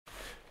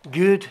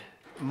Good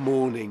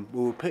morning.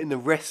 We're putting the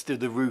rest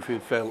of the roofing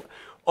felt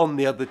on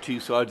the other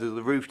two sides of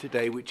the roof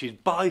today, which is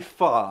by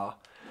far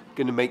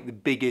going to make the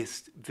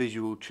biggest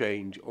visual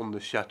change on the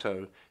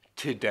chateau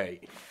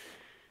today.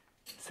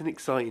 It's an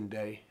exciting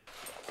day.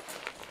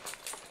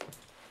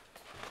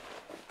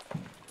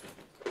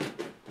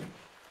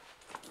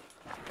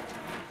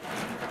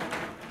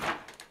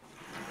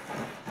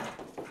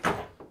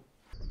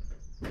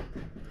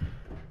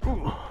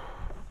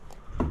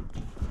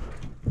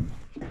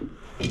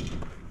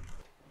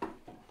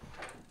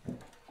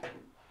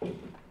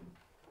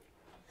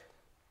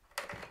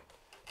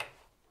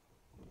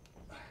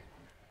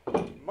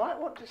 Might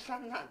want to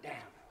sand that down.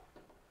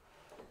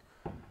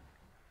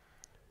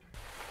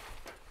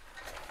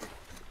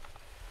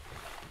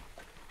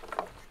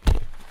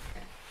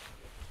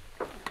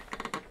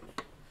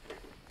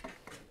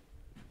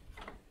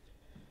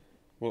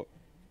 What?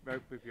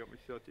 Rope if you want me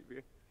to sort it for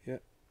you. Yeah.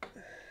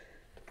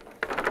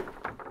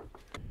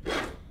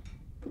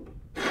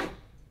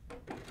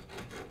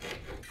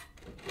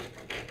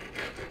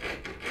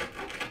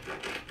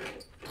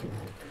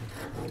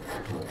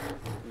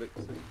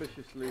 Looks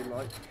suspiciously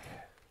like.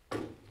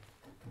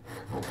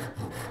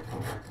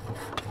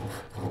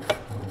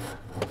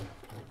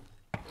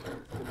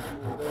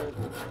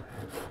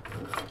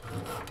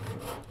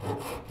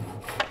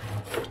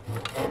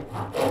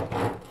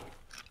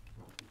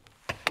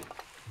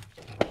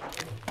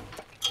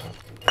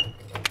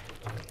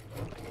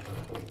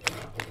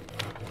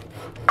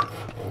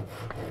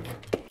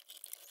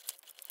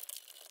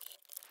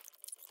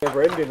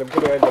 Never ending, I'm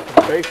going to end up in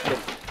the basement.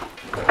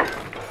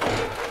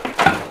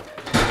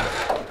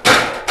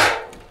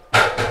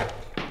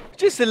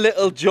 Just a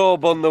little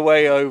job on the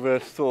way over,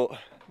 thought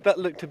that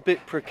looked a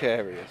bit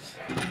precarious.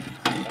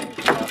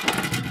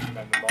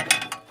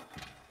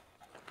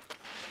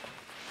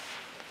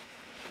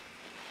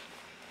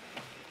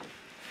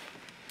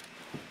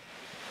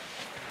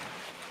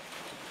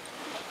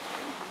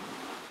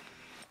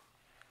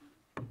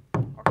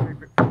 I'll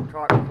keep it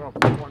tight before I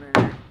put one in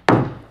here.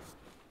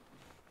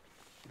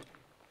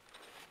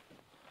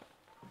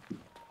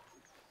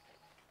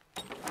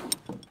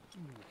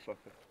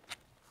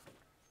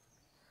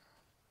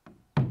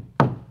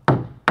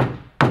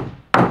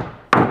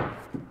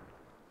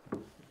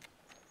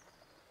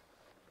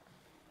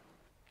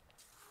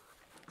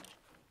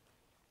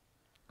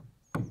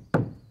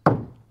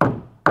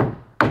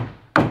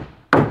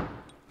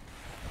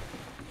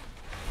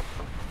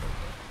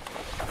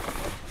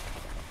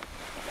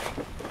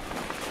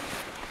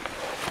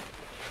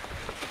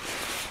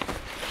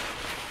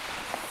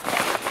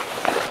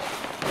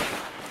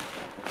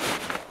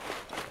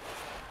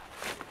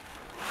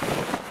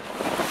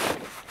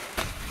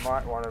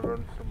 Might want to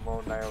run some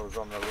more nails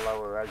on the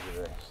lower edge of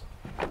this.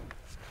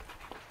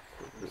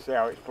 You see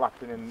how it's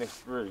flapping in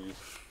this breeze?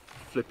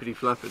 Flippity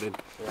flapping in.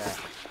 Yeah.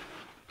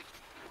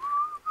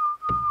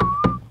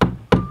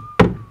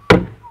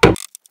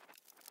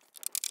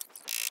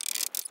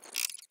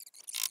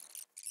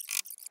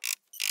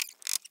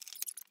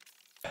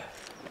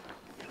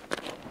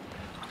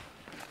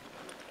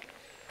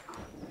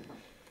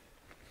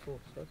 Oh,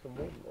 that's a more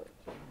than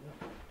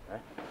that. Eh?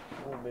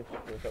 More mist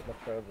goes up my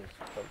trousers.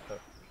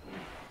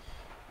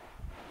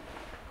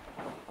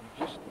 I'm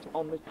just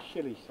on the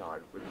chilly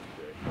side with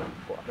this,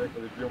 but I think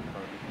with the jumper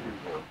on it's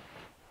too warm.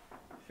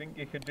 I think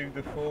you could do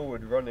the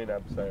forward running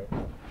abseil.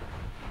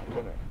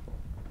 Done it?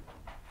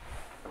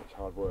 It's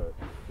hard work.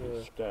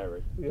 It's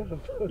scary. Yeah.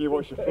 You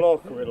watch the floor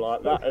coming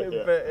like that at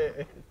you.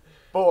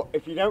 But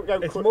if you don't go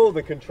It's quick, more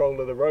the control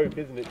of the rope,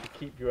 isn't it, to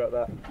keep you at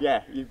that?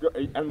 yeah, you've got,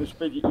 and the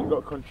speed, you've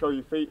got to control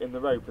your feet in the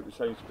rope at the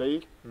same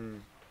speed.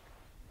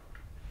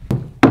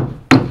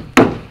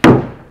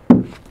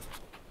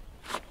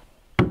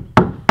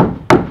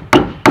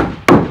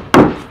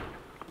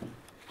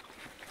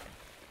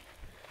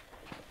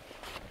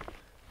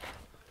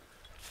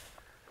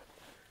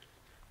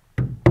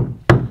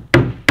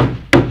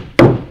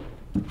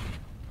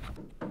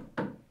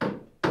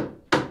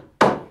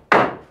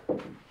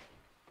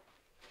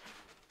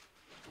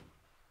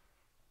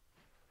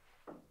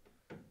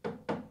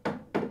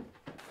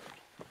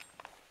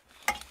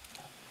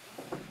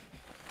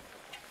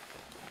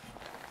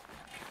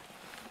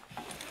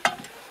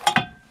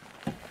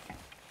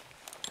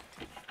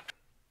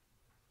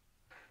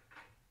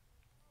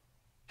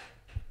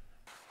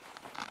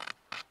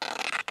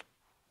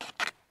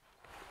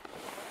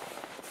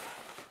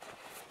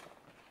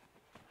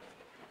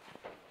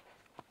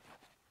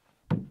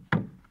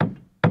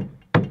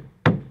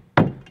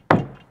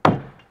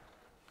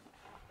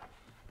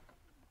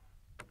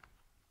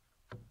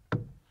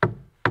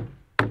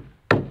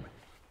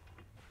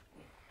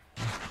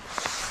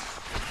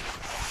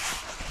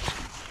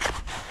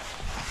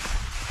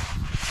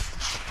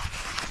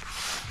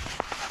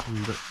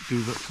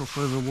 Do that top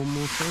over one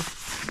more time.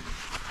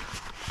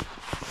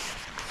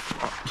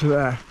 Up to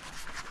there.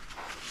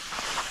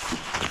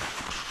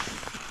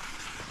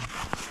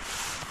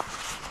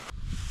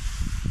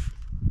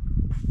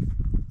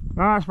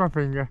 That's my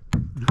finger.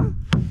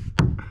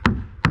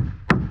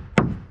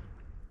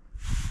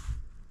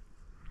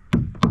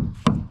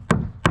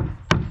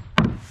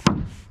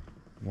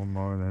 one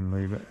more and then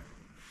leave it.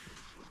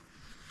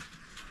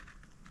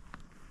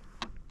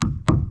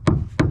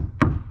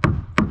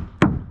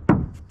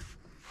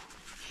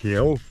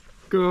 Chill.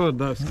 Good,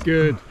 that's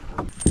good.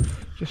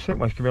 Just think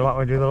what's going to be like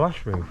when we do the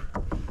last roof.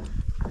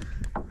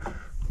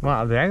 Might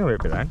have the hang of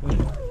it by then.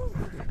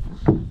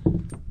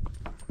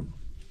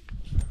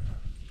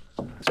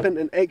 Spent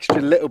an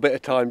extra little bit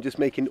of time just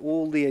making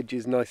all the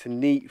edges nice and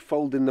neat,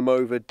 folding them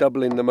over,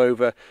 doubling them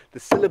over.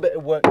 There's still a bit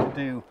of work to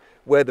do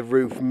where the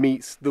roof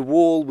meets the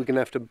wall. We're going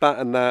to have to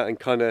batten that and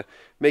kind of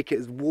make it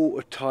as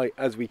watertight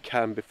as we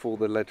can before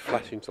the lead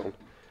flashing's on.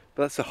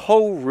 But that's the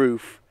whole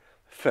roof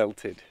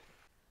felted.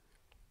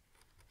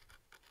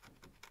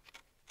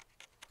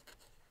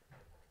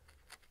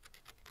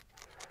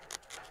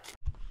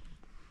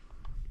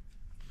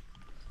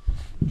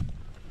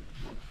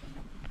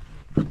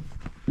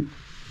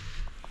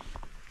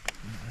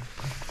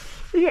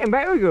 You're getting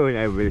better at going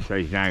over this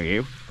stage now,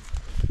 you.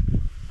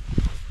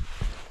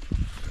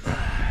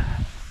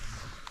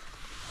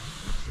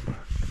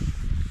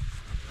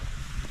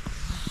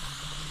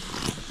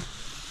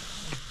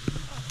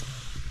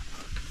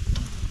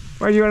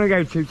 Where do you want to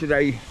go to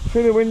today?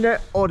 Through the window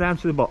or down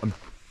to the bottom?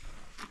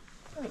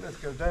 Oh, let's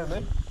go down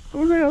then.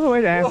 We're going all the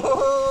way down.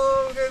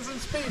 Oh, I'm getting some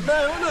speed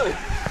now, aren't I?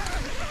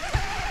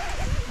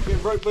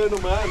 Getting rope burn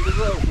on my hand as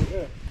well.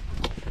 Yeah.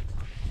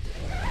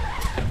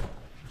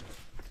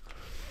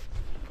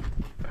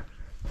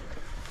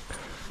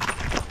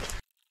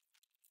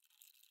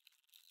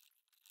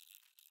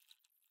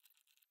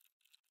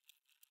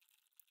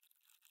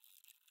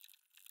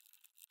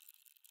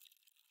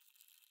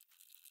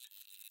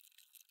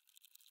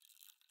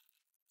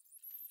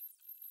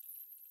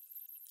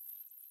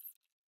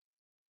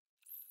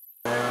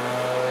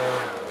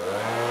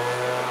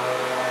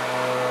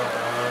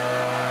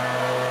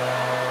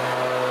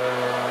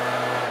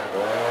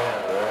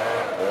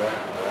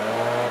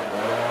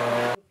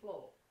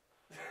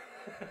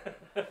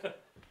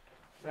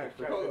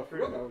 I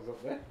forgot that was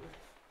up there.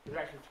 It's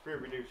actually to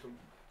prove we do some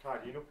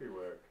tidying up your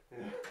work.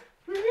 Yeah.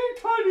 We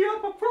need tidy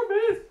up, I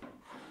promise!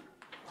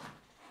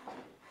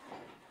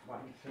 Why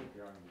do you think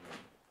behind you?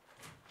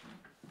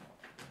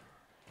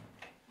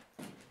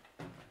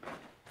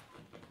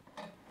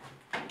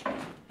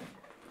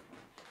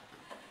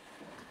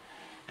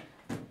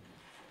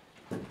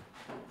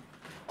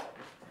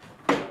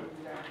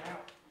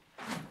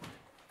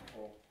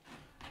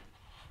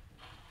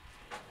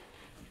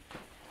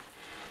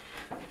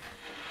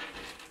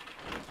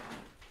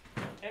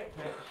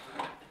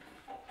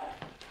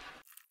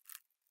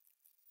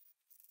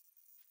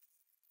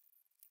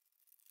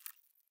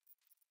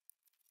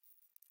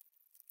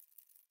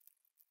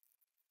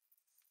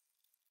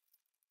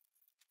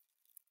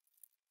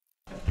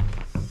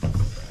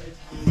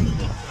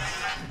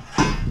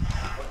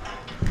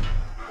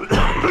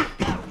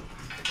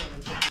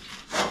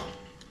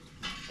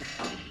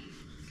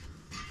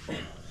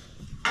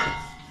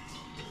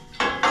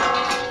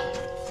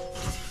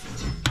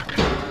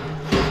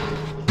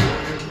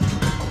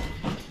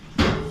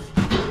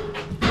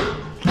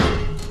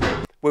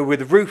 Well, with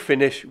the roof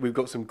finish, we've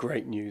got some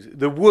great news.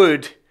 The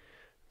wood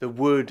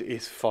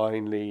is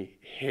finally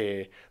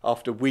here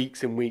after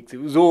weeks and weeks. It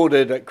was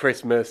ordered at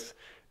Christmas.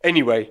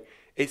 Anyway,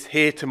 it's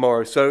here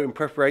tomorrow. So in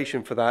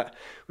preparation for that,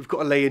 we've got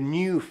to lay a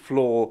new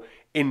floor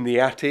in the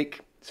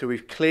attic. So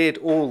we've cleared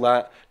all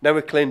that. Now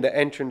we're clearing the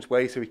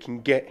entranceway so we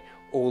can get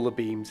all the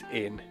beams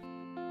in.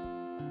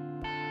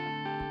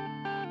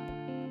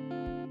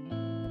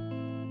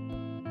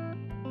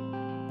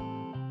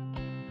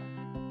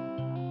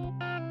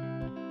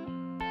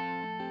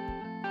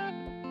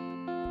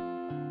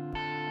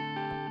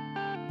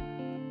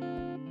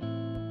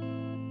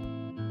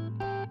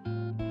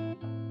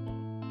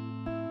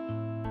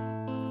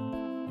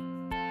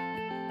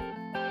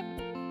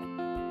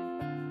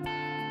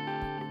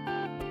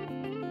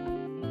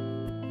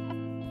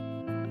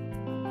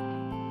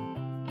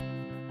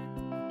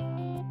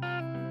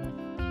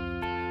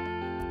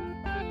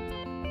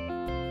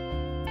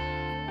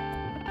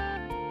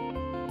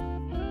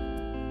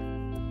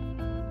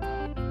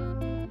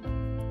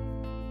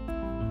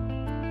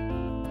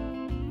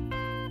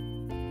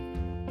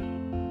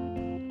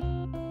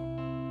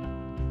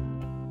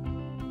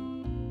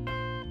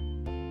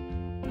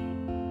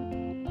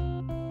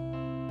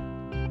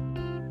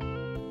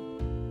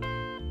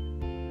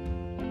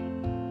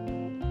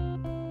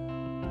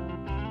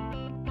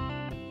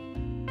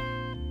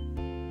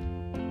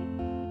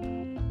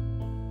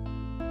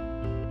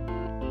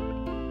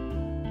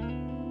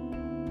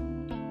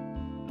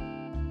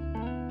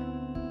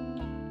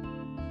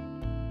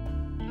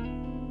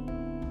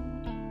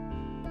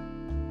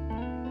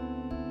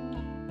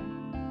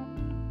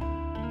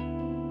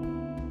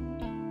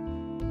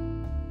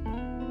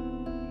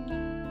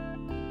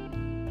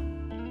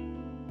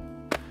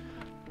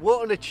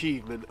 What an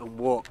achievement and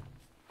what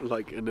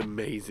like an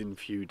amazing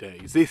few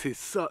days. This is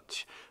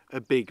such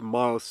a big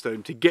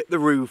milestone to get the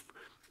roof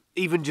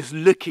even just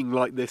looking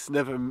like this,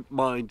 never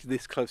mind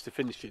this close to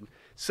finishing.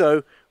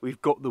 So we've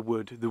got the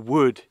wood. The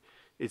wood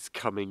is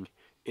coming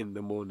in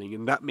the morning,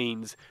 and that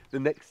means the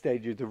next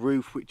stage of the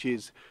roof, which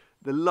is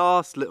the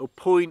last little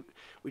point,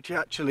 which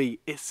actually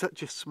is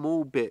such a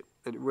small bit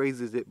and it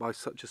raises it by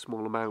such a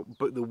small amount,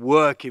 but the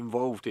work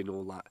involved in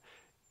all that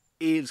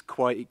is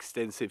quite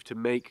extensive to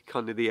make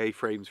kind of the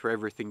A-frames for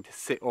everything to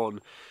sit on.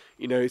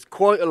 You know, it's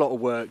quite a lot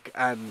of work,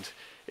 and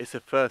it's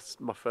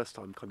my first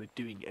time kind of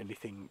doing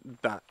anything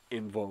that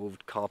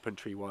involved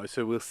carpentry wise,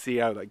 so we'll see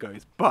how that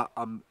goes, but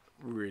I'm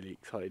really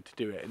excited to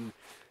do it. And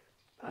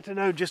I don't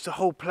know, just the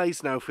whole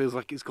place now feels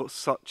like it's got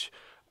such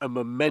a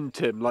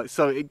momentum, like,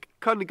 so it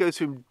kind of goes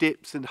from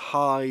dips and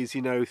highs,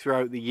 you know,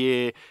 throughout the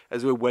year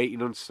as we're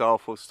waiting on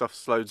stuff or stuff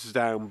slows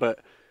down. But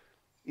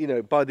you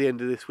know, by the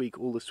end of this week,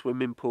 all the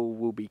swimming pool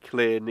will be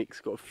clear. Nick's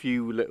got a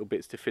few little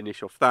bits to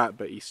finish off that,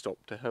 but he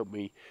stopped to help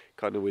me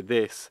kind of with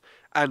this.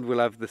 And we'll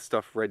have the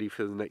stuff ready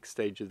for the next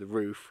stage of the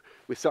roof.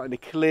 We're starting to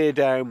clear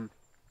down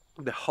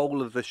the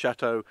whole of the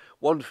chateau.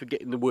 One, for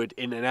getting the wood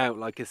in and out,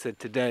 like I said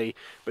today,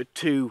 but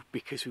two,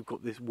 because we've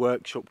got this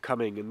workshop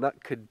coming, and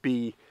that could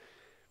be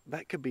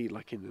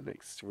like in the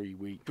next 3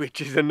 weeks, which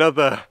is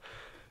another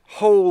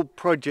whole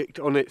project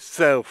on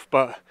itself,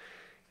 but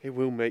it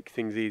will make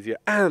things easier.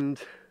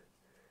 And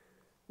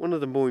one of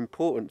the more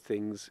important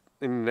things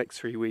in the next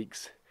 3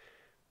 weeks,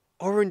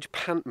 Orange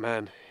Pant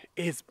Man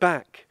is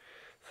back.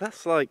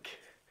 That's like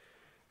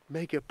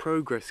mega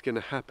progress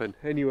gonna happen.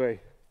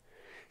 Anyway,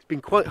 it's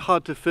been quite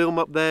hard to film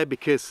up there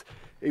because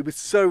it was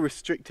so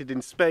restricted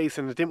in space,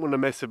 and I didn't want to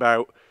mess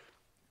about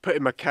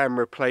putting my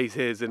camera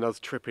places and us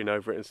tripping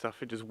over it and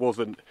stuff. It just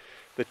wasn't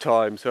the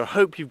time. So I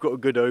hope you've got a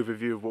good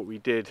overview of what we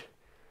did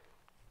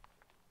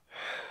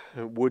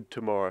at wood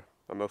tomorrow,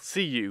 and I'll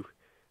see you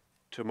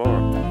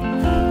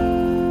tomorrow.